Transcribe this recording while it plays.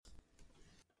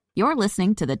You're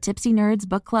listening to the Tipsy Nerds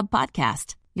Book Club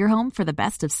podcast, your home for the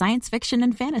best of science fiction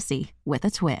and fantasy with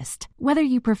a twist. Whether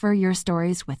you prefer your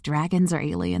stories with dragons or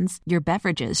aliens, your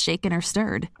beverages shaken or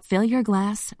stirred, fill your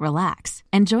glass, relax,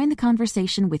 and join the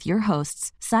conversation with your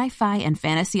hosts, sci-fi and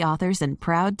fantasy authors and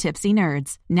proud tipsy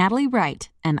nerds, Natalie Wright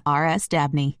and R.S.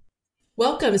 Dabney.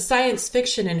 Welcome, science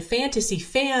fiction and fantasy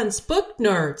fans, book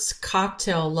nerds,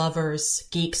 cocktail lovers,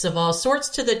 geeks of all sorts,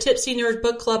 to the Tipsy Nerd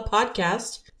Book Club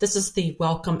podcast. This is the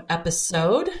welcome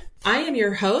episode. I am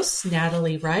your host,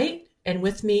 Natalie Wright, and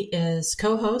with me is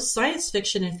co-host, science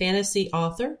fiction and fantasy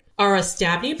author, R.S.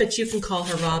 Dabney, but you can call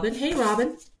her Robin. Hey,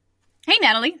 Robin. Hey,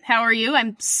 Natalie. How are you?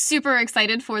 I'm super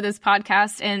excited for this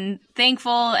podcast and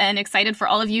thankful and excited for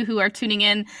all of you who are tuning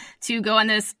in to go on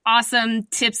this awesome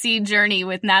tipsy journey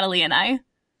with Natalie and I.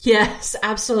 Yes,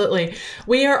 absolutely.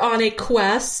 We are on a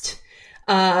quest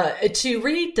to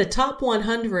read the top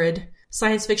 100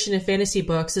 science fiction and fantasy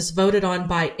books as voted on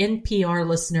by NPR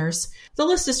listeners. The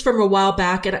list is from a while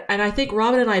back, and I think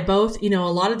Robin and I both, a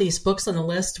lot of these books on the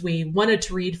list we wanted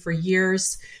to read for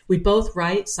years. We both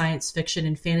write science fiction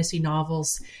and fantasy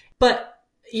novels, but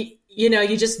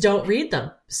you just don't read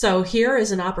them. So here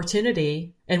is an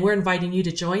opportunity, and we're inviting you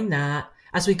to join that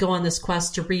as we go on this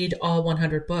quest to read all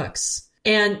 100 books.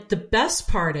 And the best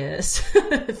part is,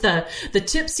 the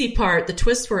tipsy part, the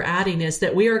twist we're adding is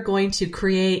that we are going to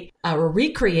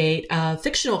recreate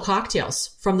fictional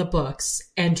cocktails from the books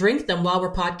and drink them while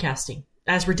we're podcasting,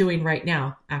 as we're doing right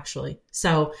now, actually.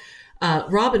 So,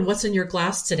 Robin, what's in your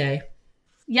glass today?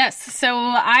 Yes, so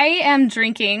I am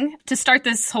drinking, to start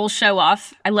this whole show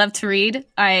off, I love to read,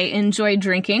 I enjoy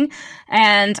drinking,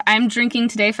 and I'm drinking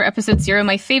today for episode 0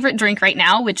 my favorite drink right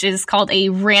now, which is called a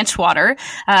ranch water.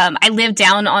 I live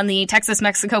down on the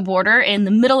Texas-Mexico border in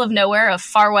the middle of nowhere of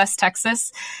far west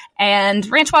Texas, and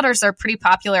ranch waters are pretty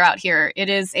popular out here.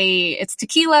 It's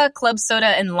tequila, club soda,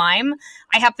 and lime.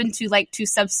 I happen to like to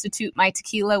substitute my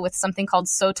tequila with something called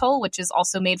Sotol, which is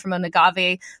also made from an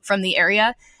agave from the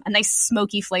area. A nice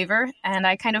smoky flavor. And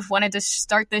I kind of wanted to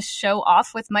start this show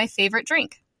off with my favorite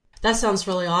drink. That sounds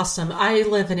really awesome. I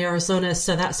live in Arizona,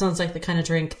 so that sounds like the kind of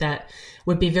drink that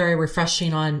would be very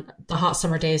refreshing on the hot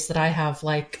summer days that I have,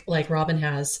 like Robin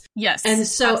has. Yes. And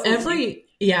so absolutely.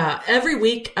 every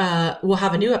week we'll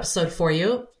have a new episode for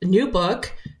you, new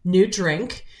book, new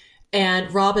drink.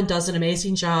 And Robin does an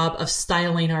amazing job of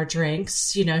styling our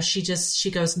drinks.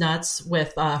 She goes nuts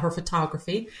with her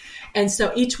photography. And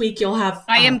so each week you'll have...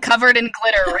 I am covered in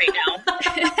glitter right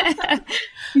now.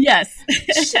 Yes.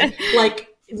 Like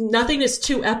nothing is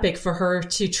too epic for her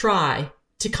to try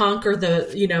to conquer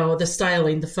the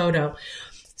styling, the photo.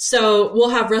 So we'll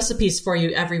have recipes for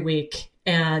you every week.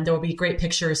 And there will be great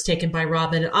pictures taken by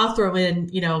Robin. And I'll throw in,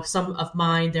 some of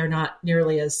mine. They're not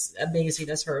nearly as amazing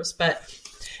as hers,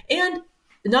 and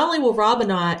not only will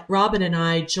Robin and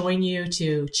I join you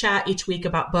to chat each week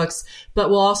about books, but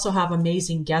we'll also have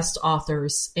amazing guest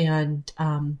authors. And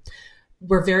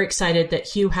we're very excited that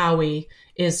Hugh Howey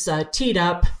is teed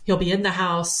up. He'll be in the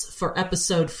house for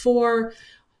episode 4.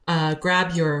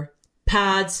 Grab your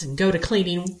pads and go to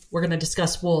cleaning. We're going to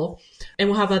discuss wool. And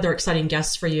we'll have other exciting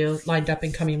guests for you lined up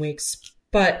in coming weeks.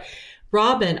 But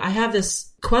Robin, I have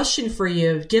this question for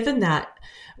you, given that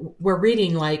we're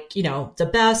reading the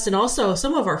best and also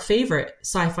some of our favorite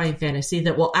sci-fi and fantasy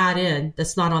that we'll add in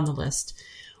that's not on the list.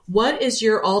 What is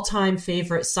your all-time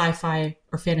favorite sci-fi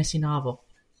or fantasy novel?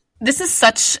 This is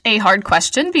such a hard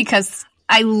question because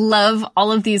I love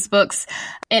all of these books.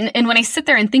 And when I sit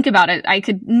there and think about it, I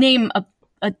could name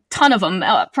a ton of them.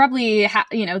 Probably,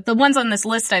 the ones on this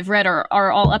list I've read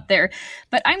are all up there.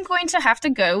 But I'm going to have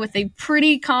to go with a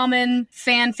pretty common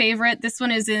fan favorite. This one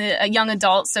is a young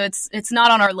adult, so it's not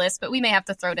on our list, but we may have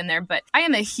to throw it in there. But I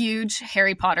am a huge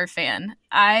Harry Potter fan.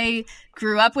 I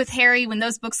grew up with Harry when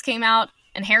those books came out,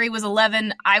 and Harry was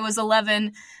 11. I was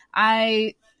 11.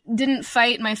 I didn't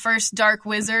fight my first dark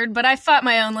wizard, but I fought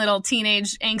my own little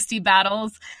teenage angsty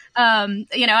battles.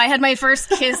 I had my first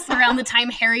kiss around the time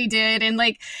Harry did. And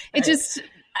I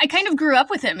kind of grew up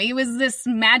with him. He was this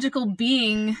magical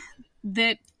being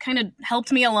that kind of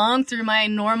helped me along through my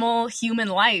normal human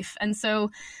life. And so,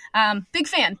 big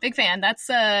fan.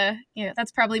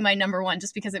 That's probably my number one,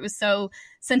 just because it was so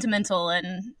sentimental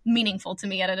and meaningful to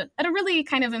me at a really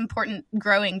kind of important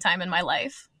growing time in my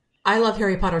life. I love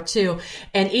Harry Potter too.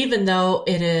 And even though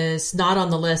it is not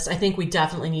on the list, I think we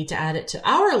definitely need to add it to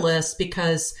our list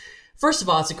because, first of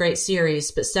all, it's a great series.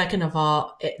 But second of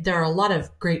all, there are a lot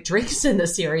of great drinks in the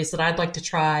series that I'd like to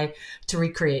try to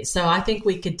recreate. So I think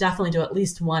we could definitely do at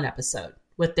least one episode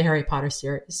with the Harry Potter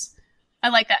series. I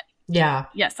like that. Yeah.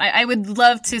 Yes, I would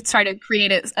love to try to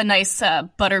create a nice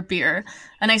butter beer,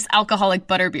 a nice alcoholic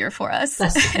butter beer for us.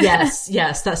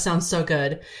 Yes, that sounds so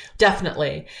good.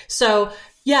 Definitely. So,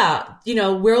 yeah,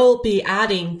 we'll be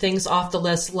adding things off the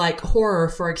list like horror,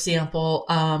 for example,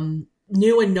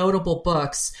 new and notable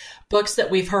books that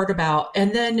we've heard about.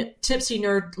 And then Tipsy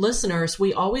Nerd listeners,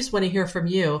 we always want to hear from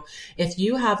you. If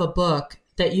you have a book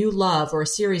that you love or a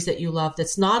series that you love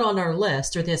that's not on our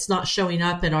list or that's not showing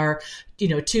up in our,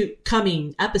 2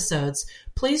 coming episodes,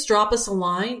 please drop us a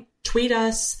line, tweet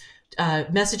us,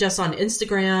 message us on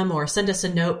Instagram, or send us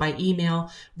a note by email.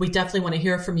 We definitely want to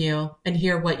hear from you and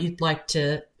hear what you'd like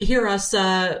to hear us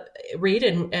read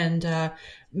and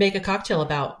make a cocktail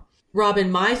about.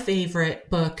 Robin, my favorite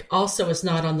book also is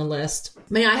not on the list.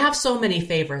 Man, I have so many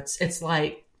favorites. It's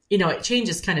like, it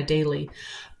changes kind of daily.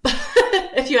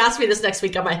 If you ask me this next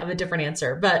week, I might have a different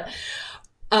answer. But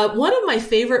one of my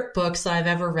favorite books I've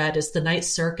ever read is The Night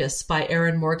Circus by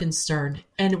Erin Morgenstern.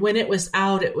 And when it was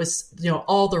out, it was,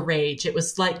 all the rage. It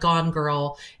was like Gone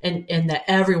Girl, and that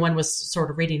everyone was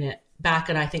sort of reading it back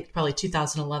in, I think, probably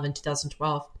 2011,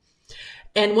 2012.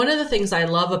 And one of the things I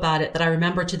love about it that I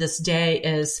remember to this day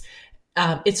is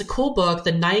it's a cool book.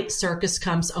 The Night Circus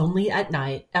comes only at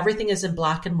night. Everything is in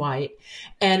black and white.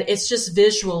 And it's just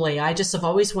visually, I just have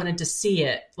always wanted to see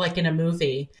it like in a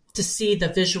movie, to see the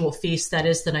visual feast that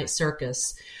is the Night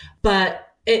Circus. But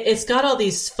it's got all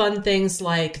these fun things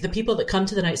like the people that come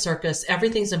to the Night Circus,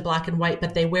 everything's in black and white,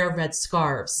 but they wear red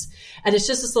scarves. And it's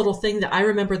just this little thing that I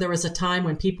remember there was a time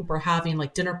when people were having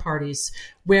like dinner parties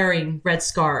wearing red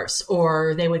scarves,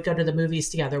 or they would go to the movies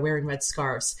together wearing red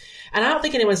scarves. And I don't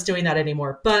think anyone's doing that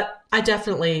anymore, but I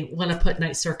definitely want to put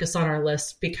Night Circus on our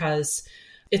list because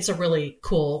it's a really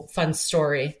cool, fun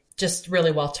story. Just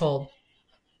really well told.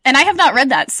 And I have not read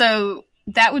that, so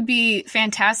that would be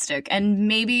fantastic. And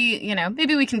maybe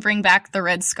we can bring back the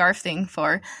red scarf thing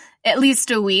for at least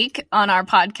a week on our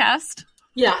podcast.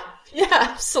 Yeah,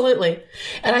 absolutely.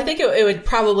 And I think it would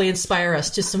probably inspire us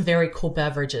to some very cool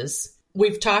beverages.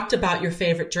 We've talked about your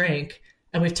favorite drink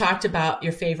and we've talked about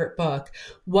your favorite book.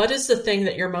 What is the thing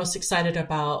that you're most excited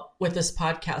about with this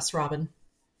podcast, Robin?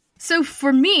 So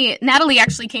for me, Natalie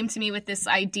actually came to me with this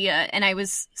idea and I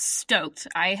was stoked.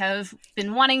 I have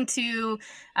been wanting to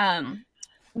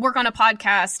work on a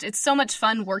podcast. It's so much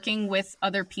fun working with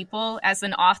other people. As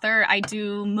an author, I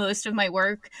do most of my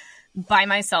work by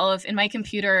myself in my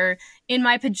computer, in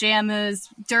my pajamas,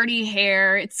 dirty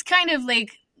hair. It's kind of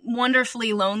like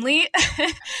wonderfully lonely.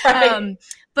 Right.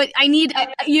 But I need,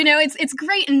 it's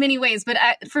great in many ways, but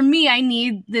for me, I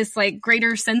need this like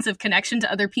greater sense of connection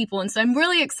to other people. And so I'm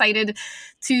really excited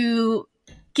to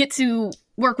get to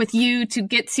work with you, to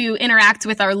get to interact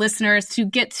with our listeners, to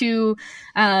get to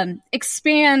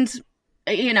expand.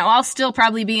 I'll still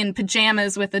probably be in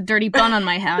pajamas with a dirty bun on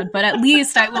my head, but at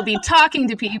least I will be talking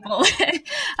to people.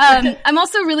 I'm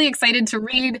also really excited to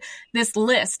read this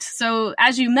list. So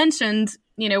as you mentioned,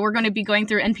 we're going to be going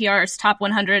through NPR's top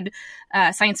 100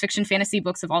 science fiction fantasy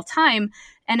books of all time.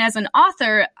 And as an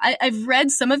author, I've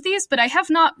read some of these, but I have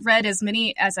not read as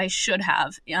many as I should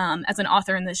have as an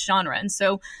author in this genre. And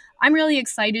so I'm really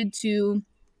excited to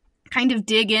kind of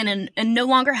dig in and no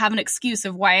longer have an excuse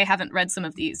of why I haven't read some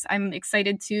of these. I'm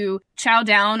excited to chow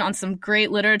down on some great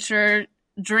literature,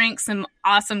 drink some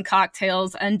awesome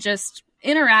cocktails, and just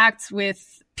interact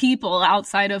with people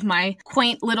outside of my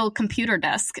quaint little computer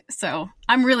desk. So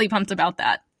I'm really pumped about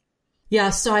that. Yeah,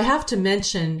 so I have to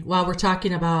mention, while we're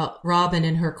talking about Robin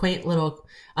and her quaint little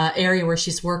area where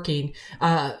she's working,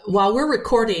 while we're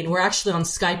recording, we're actually on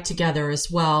Skype together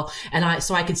as well. And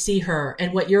so I can see her.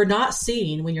 And what you're not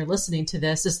seeing when you're listening to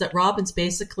this is that Robin's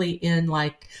basically in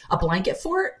like a blanket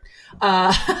fort.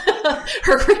 Her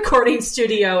recording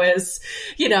studio is,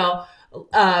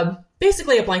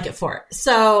 basically a blanket fort.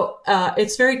 So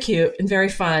it's very cute and very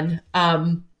fun.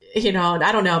 And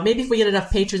I don't know, maybe if we get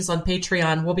enough patrons on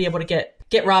Patreon, we'll be able to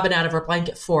get Robin out of her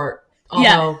blanket fort.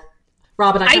 Although,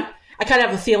 Robin, I kind of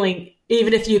have a feeling,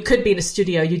 even if you could be in a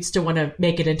studio, you'd still want to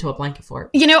make it into a blanket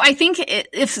fort. I think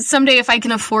if someday I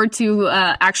can afford to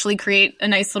actually create a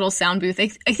nice little sound booth, I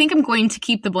think I'm going to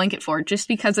keep the blanket fort just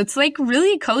because it's like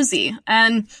really cozy.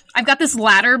 And I've got this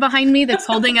ladder behind me that's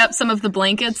holding up some of the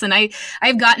blankets, and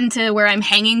I've gotten to where I'm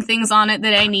hanging things on it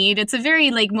that I need. It's a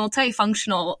very like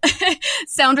multifunctional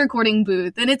sound recording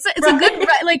booth, and it's right. A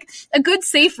good a good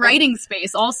safe writing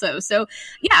space also. So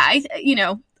yeah,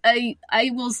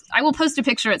 I will post a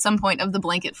picture at some point of the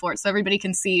blanket fort so everybody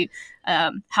can see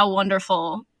how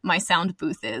wonderful my sound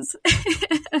booth is.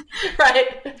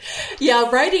 Right. Yeah,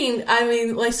 writing, I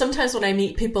mean, like sometimes when I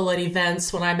meet people at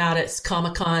events, when I'm out at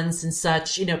Comic-Cons and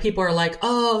such, you know, people are like,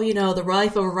 oh, you know, the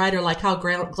life of a writer, like how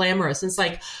glamorous. It's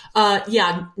like,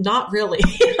 yeah, not really.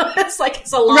 It's like,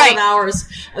 it's a lot of hours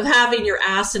of having your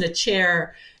ass in a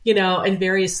chair, you know, in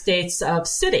various states of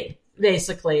sitting,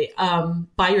 basically,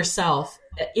 by yourself.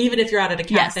 Even if you're out at a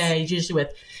cafe, usually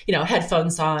with, you know,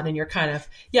 headphones on and you're kind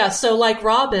of, so like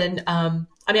Robin,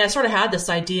 I mean, I sort of had this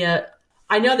idea.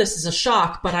 I know this is a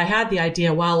shock, but I had the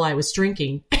idea while I was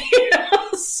drinking.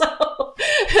 So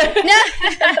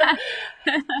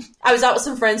I was out with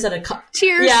some friends at a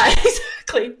cheers. Yeah,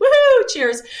 exactly. Woohoo!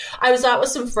 Cheers. I was out with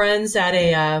some friends at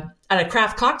a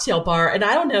craft cocktail bar, and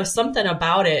I don't know, something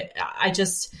about it. I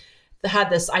just had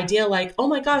this idea like, oh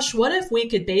my gosh, what if we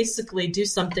could basically do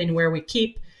something where we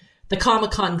keep the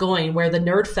Comic-Con going, where the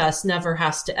Nerd Fest never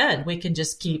has to end. We can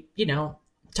just keep, you know,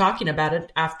 talking about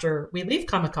it after we leave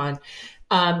Comic-Con.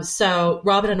 So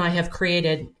Robin and I have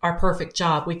created our perfect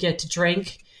job. We get to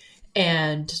drink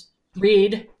and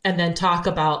read and then talk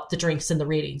about the drinks and the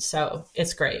reading. So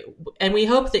it's great. And we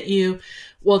hope that you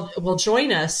will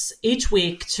join us each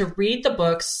week to read the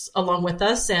books along with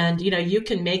us. And, you know, you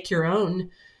can make your own.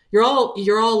 You're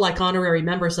all like honorary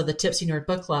members of the Tipsy Nerd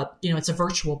Book Club. You know, it's a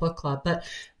virtual book club, but,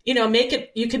 you know,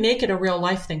 you can make it a real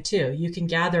life thing too. You can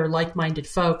gather like-minded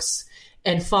folks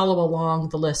and follow along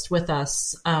the list with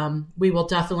us. We will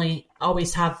definitely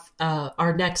always have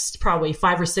our next probably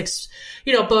 5 or 6,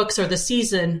 you know, books or the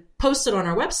season posted on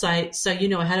our website, so you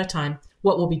know ahead of time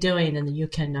what we'll be doing, and you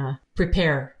can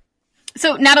prepare.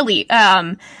 So, Natalie,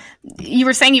 you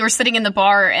were saying you were sitting in the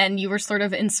bar and you were sort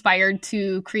of inspired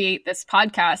to create this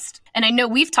podcast. And I know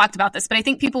we've talked about this, but I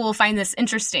think people will find this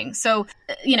interesting. So,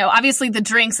 you know, obviously the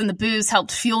drinks and the booze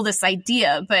helped fuel this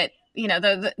idea, but you know,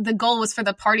 the goal was for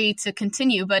the party to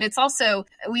continue, but it's also,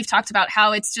 we've talked about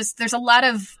how it's just, there's a lot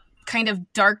of kind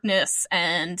of darkness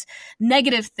and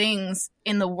negative things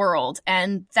in the world.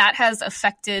 And that has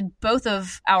affected both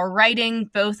of our writing,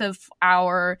 both of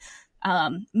our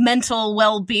mental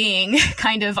well-being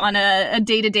kind of on a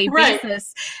day-to-day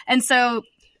basis. And so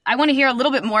I want to hear a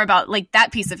little bit more about like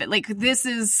that piece of it. Like this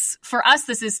is, for us,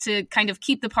 this is to kind of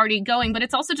keep the party going, but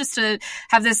it's also just to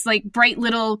have this like bright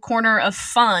little corner of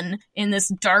fun in this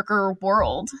darker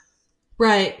world.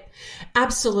 Right.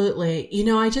 Absolutely. You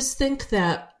know, I just think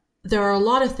that there are a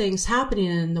lot of things happening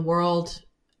in the world.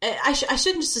 I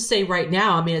shouldn't just say right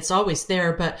now. I mean, it's always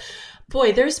there, but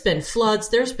boy, there's been floods,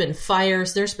 there's been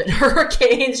fires, there's been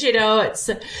hurricanes, you know,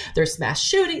 there's mass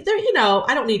shooting there, you know,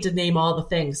 I don't need to name all the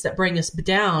things that bring us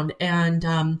down. And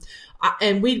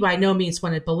we by no means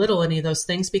want to belittle any of those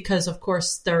things because of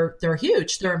course they're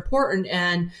huge, they're important,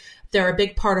 and they're a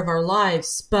big part of our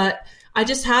lives. But I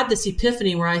just had this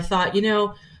epiphany where I thought, you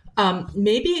know,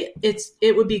 maybe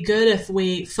it would be good if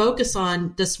we focus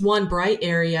on this one bright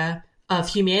area of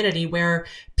humanity where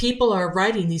people are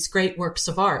writing these great works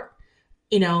of art.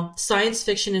 You know, science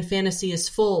fiction and fantasy is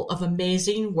full of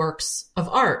amazing works of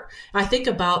art. I think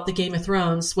about the Game of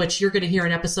Thrones, which you're going to hear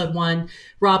in episode 1,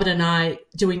 Robin and I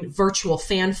doing virtual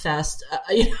fan fest,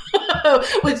 you know,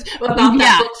 about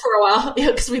that book for a while,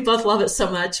 because we both love it so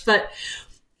much. But,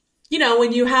 you know,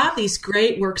 when you have these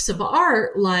great works of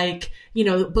art, like, you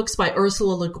know, books by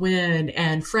Ursula Le Guin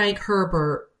and Frank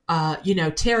Herbert, you know,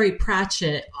 Terry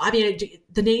Pratchett, I mean,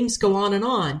 the names go on and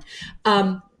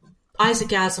on. Isaac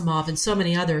Asimov and so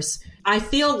many others. I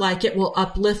feel like it will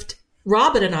uplift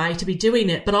Robin and I to be doing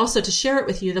it, but also to share it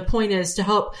with you. The point is to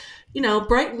help, you know,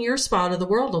 brighten your spot of the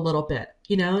world a little bit,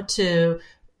 you know, to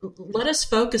let us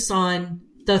focus on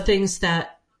the things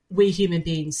that we human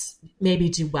beings maybe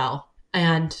do well.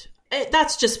 And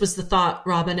that's just was the thought,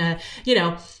 Robin. You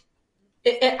know,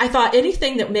 I thought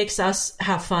anything that makes us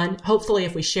have fun, hopefully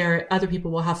if we share it, other people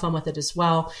will have fun with it as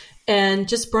well. And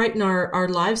just brighten our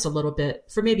lives a little bit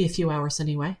for maybe a few hours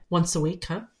anyway, once a week,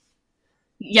 huh?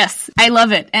 Yes, I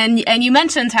love it. And you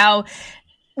mentioned how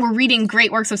we're reading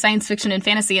great works of science fiction and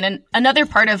fantasy. And another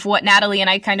part of what Natalie and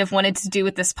I kind of wanted to do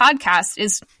with this podcast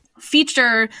is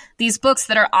feature these books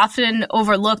that are often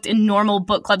overlooked in normal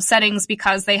book club settings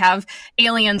because they have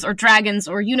aliens or dragons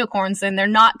or unicorns and they're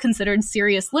not considered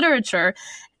serious literature.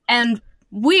 And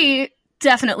we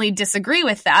definitely disagree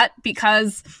with that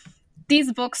because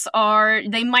these books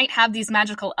they might have these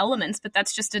magical elements, but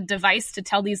that's just a device to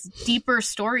tell these deeper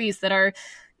stories that are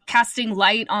casting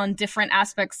light on different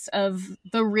aspects of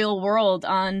the real world,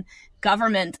 on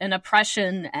government and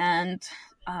oppression and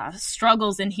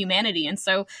struggles in humanity. And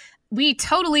so we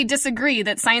totally disagree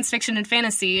that science fiction and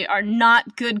fantasy are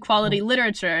not good quality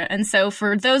literature. And so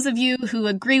for those of you who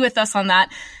agree with us on that,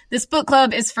 this book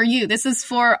club is for you. This is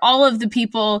for all of the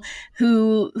people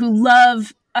who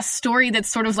love a story that's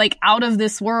sort of like out of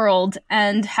this world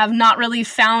and have not really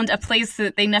found a place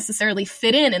that they necessarily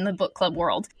fit in the book club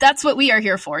world. That's what we are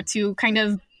here for, to kind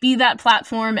of be that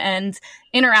platform and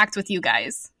interact with you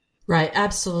guys. Right,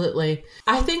 absolutely.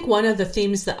 I think one of the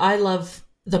themes that I love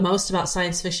the most about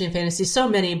science fiction and fantasy, so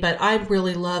many, but I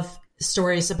really love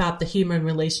stories about the human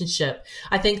relationship.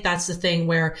 I think that's the thing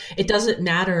where it doesn't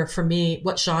matter for me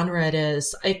what genre it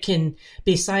is. It can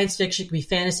be science fiction, it can be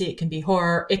fantasy, it can be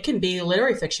horror, it can be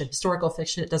literary fiction, historical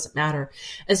fiction, it doesn't matter.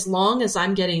 As long as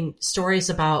I'm getting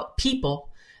stories about people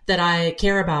that I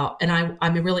care about, and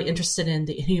I'm really interested in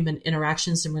the human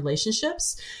interactions and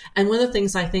relationships. And one of the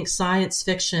things I think science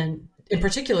fiction in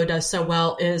particular does so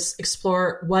well is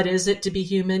explore what is it to be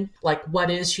human? Like, what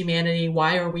is humanity?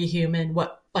 Why are we human?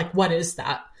 What is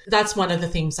that? That's one of the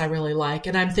themes I really like.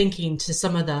 And I'm thinking to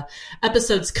some of the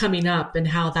episodes coming up and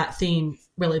how that theme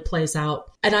really plays out.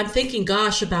 And I'm thinking,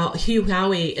 gosh, about Hugh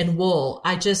Howey and Wool.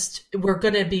 We're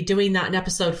going to be doing that in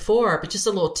episode 4, but just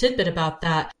a little tidbit about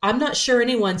that. I'm not sure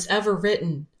anyone's ever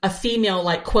written a female,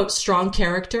 like, quote, strong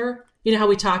character. You know how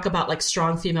we talk about like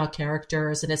strong female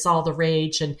characters and it's all the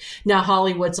rage, and now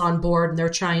Hollywood's on board and they're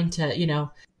trying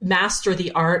to, master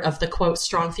the art of the quote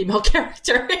strong female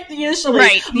character,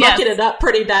 usually mucking it up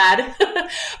pretty bad.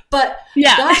 But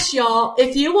gosh, y'all,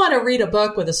 if you want to read a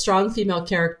book with a strong female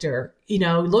character,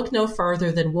 look no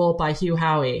further than Wool by Hugh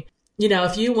Howey.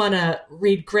 If you want to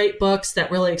read great books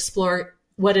that really explore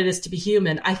what it is to be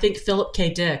human, I think Philip K.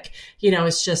 Dick,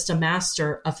 is just a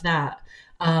master of that.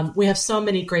 We have so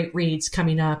many great reads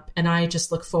coming up, and I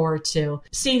just look forward to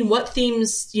seeing what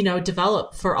themes,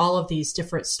 develop for all of these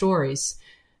different stories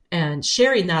and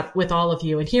sharing that with all of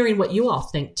you and hearing what you all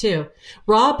think too.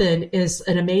 Robin is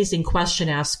an amazing question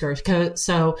asker.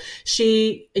 So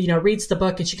she, reads the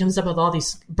book and she comes up with all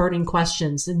these burning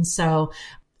questions. And so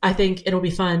I think it'll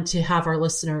be fun to have our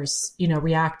listeners,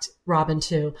 react, Robin,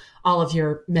 to all of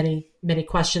your many, many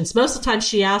questions. Most of the time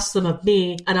she asks them of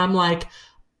me and I'm like,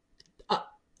 I've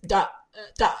got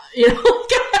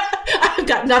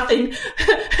nothing.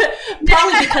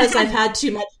 Probably because I've had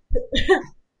too much.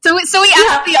 So we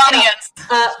ask the audience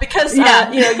because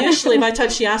usually by the time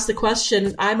she asks the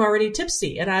question, I'm already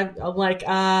tipsy and I'm like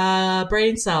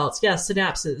brain cells,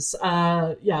 synapses,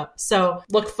 So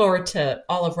look forward to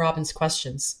all of Robin's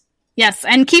questions. Yes,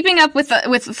 and keeping up with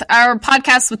our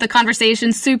podcast, with the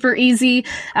conversation, super easy.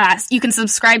 You can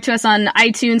subscribe to us on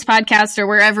iTunes podcast or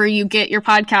wherever you get your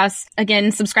podcasts.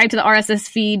 Again, subscribe to the RSS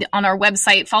feed on our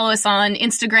website. Follow us on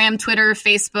Instagram, Twitter,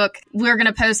 Facebook. We're going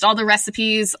to post all the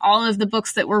recipes, all of the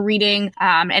books that we're reading,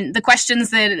 and the questions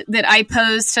that I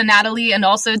pose to Natalie and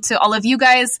also to all of you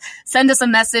guys. Send us a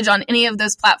message on any of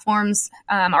those platforms.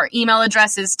 Our email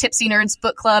address is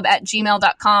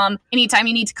tipsynerdsbookclub@gmail.com. Anytime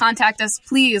you need to contact us,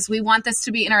 please. We want this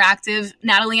to be interactive.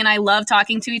 Natalie and I love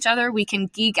talking to each other. We can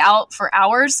geek out for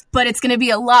hours, but it's going to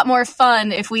be a lot more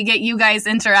fun if we get you guys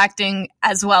interacting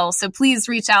as well. So please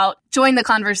reach out, join the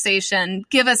conversation,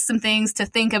 give us some things to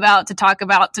think about, to talk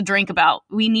about, to drink about.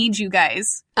 We need you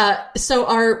guys. So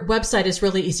our website is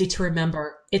really easy to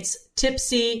remember. It's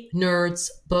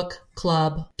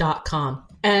tipsynerdsbookclub.com.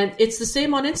 And it's the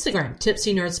same on Instagram,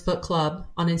 Tipsy Nerds Book Club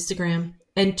on Instagram,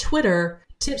 and Twitter,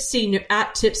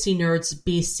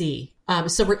 @TipsyNerdsBC.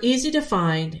 So we're easy to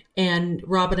find, and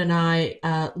Robin and I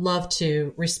love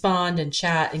to respond and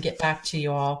chat and get back to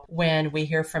you all when we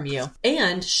hear from you.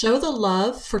 And show the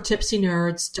love for Tipsy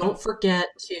Nerds. Don't forget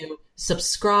to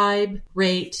subscribe,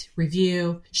 rate,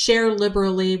 review, share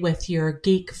liberally with your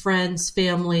geek friends,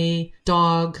 family,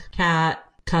 dog, cat,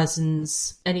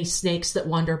 cousins, any snakes that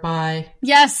wander by.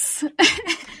 Yes.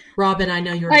 Robin, I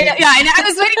know you're. I know, I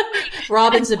was waiting.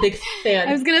 Robin's a big fan.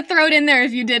 I was going to throw it in there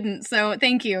if you didn't. So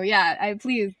thank you. Yeah,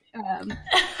 please.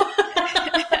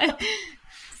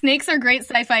 Snakes are great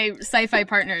sci-fi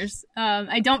partners.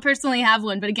 I don't personally have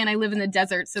one, but again, I live in the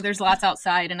desert, so there's lots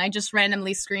outside, and I just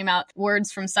randomly scream out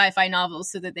words from sci-fi novels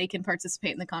so that they can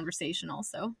participate in the conversation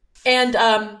also. And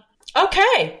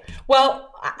okay, well,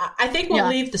 I think we'll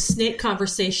leave the snake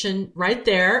conversation right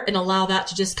there and allow that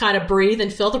to just kind of breathe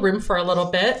and fill the room for a little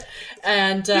bit.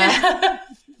 And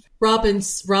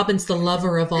Robin's the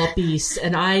lover of all beasts,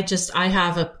 and I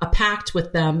have a pact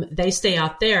with them. They stay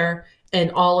out there,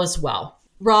 and all is well.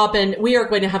 Robin, we are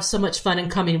going to have so much fun in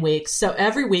coming weeks. So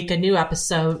every week, a new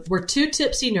episode. We're two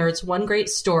tipsy nerds, one great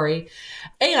story,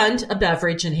 and a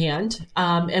beverage in hand.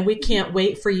 And we can't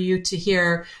wait for you to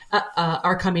hear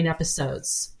our coming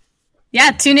episodes.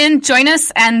 Yeah, tune in, join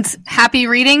us, and happy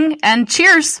reading, and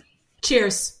cheers.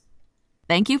 Cheers.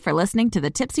 Thank you for listening to the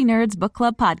Tipsy Nerds Book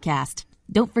Club podcast.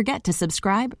 Don't forget to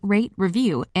subscribe, rate,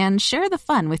 review, and share the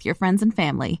fun with your friends and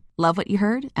family. Love what you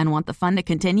heard and want the fun to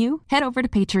continue? Head over to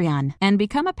Patreon and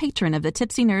become a patron of the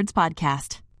Tipsy Nerds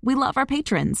podcast. We love our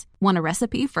patrons. Want a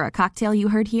recipe for a cocktail you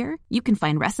heard here? You can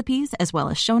find recipes as well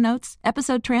as show notes,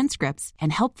 episode transcripts,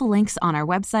 and helpful links on our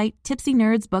website,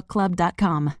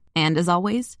 tipsynerdsbookclub.com. And as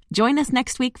always, join us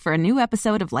next week for a new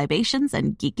episode of Libations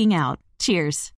and Geeking Out. Cheers.